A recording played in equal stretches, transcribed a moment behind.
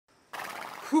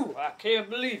Whew, I can't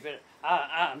believe it.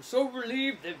 I'm so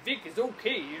relieved that Vic is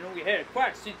okay. You know, we had a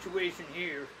quiet situation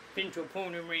here, Pinto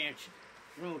Pony Ranch.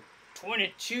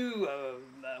 22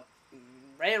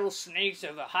 rattlesnakes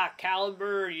of a high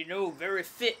caliber, very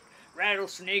fit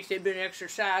rattlesnakes. They've been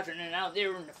exercising and out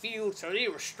there in the field, so they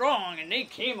were strong, and they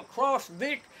came across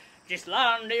Vic just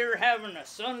lying there having a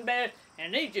sunbath,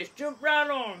 and they just jumped right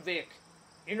on Vic.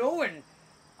 And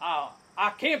I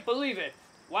can't believe it.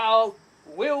 While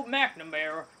Will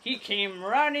McNamara, he came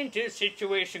right into the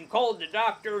situation, called the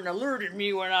doctor, and alerted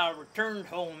me when I returned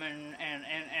home,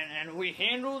 and we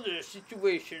handled the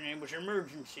situation. It was an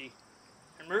emergency.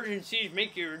 Emergencies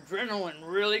make your adrenaline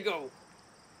really go.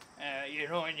 And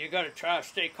you gotta try to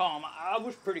stay calm. I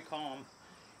was pretty calm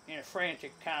in a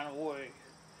frantic kind of way.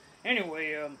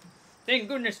 Anyway, thank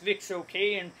goodness Vic's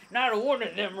okay, and not one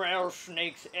of them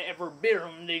rattlesnakes ever bit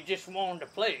him. They just wanted to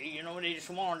play, they just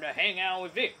wanted to hang out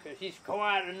with Vic, because he's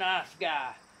quite a nice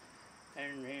guy.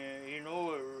 And,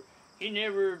 he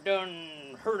never done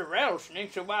hurt a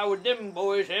rattlesnake, so why would them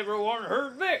boys ever want to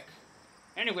hurt Vic?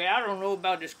 Anyway, I don't know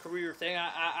about this career thing.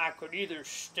 I could either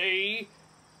stay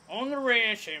on the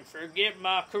ranch and forget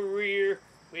my career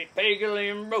with Peggy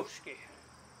and Broski.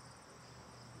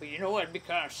 But it'd be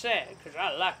kind of sad, because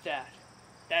I like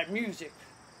that music,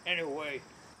 anyway.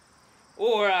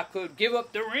 Or I could give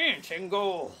up the ranch and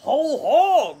go whole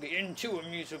hog into a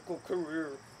musical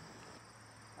career.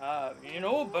 But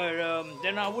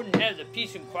then I wouldn't have the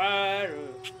peace and quiet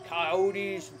of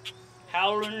coyotes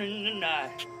howling in the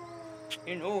night.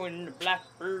 And the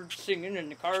blackbirds singing and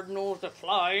the cardinals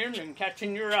a-flying and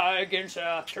catching your eye against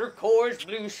a turquoise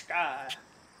blue sky.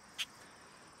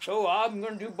 So I'm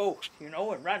going to do both, and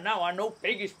right now I know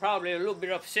Peggy's probably a little bit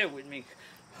upset with me.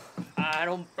 I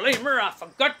don't blame her. I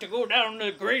forgot to go down to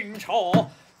the Grange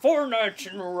Hall 4 nights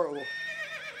in a row.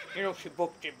 She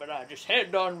booked it, but I just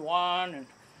had to unwind, and,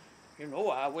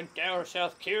 I went down to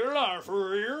South Carolina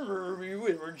for an interview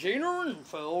with Regina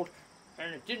Renfield,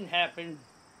 and it didn't happen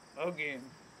again.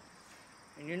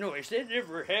 And has that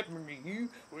ever happened to you,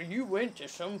 where you went to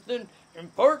something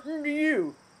important to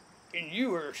you, and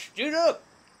you were stood up,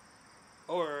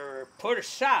 or put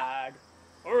aside,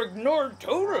 or ignored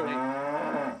totally?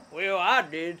 Well, I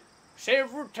did,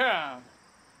 several times.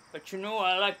 But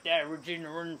I like that Regina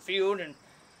Renfield, and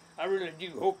I really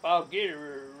do hope I'll get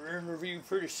her interview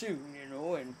pretty soon,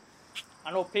 and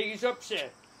I know Peggy's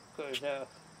upset, because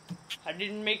I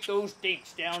didn't make those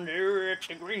dates down there at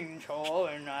the Grange Hall,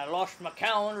 and I lost my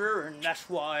calendar, and that's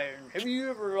why. And have you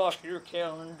ever lost your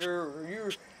calendar or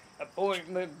your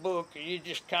appointment book, and you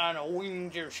just kind of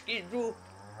winged your schedule?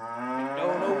 It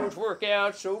don't always work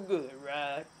out so good,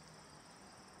 right?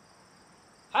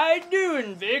 How you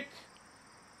doing, Vic?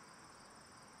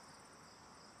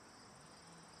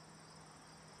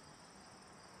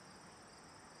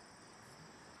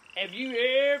 Have you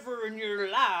ever in your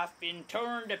life been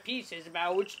torn to pieces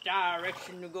about which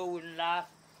direction to go in life?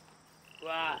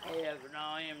 Well, I have, and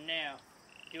I am now.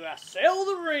 Do I sell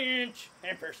the ranch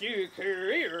and pursue a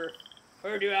career,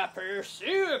 or do I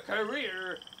pursue a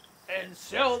career and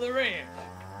sell the ranch?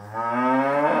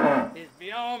 It's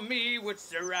beyond me what's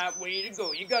the right way to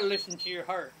go. You gotta listen to your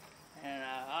heart. And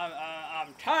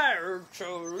I'm tired,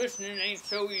 so listening ain't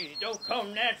so easy. Don't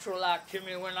come natural like to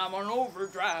me when I'm on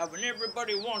overdrive and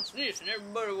everybody wants this and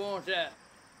everybody wants that.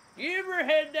 You ever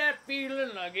had that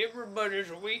feeling like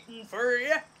everybody's waiting for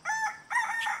you?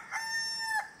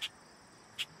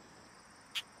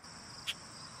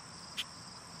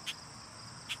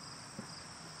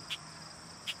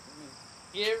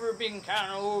 You ever been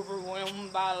kind of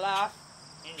overwhelmed by life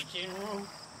in general?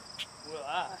 Well,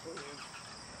 I have.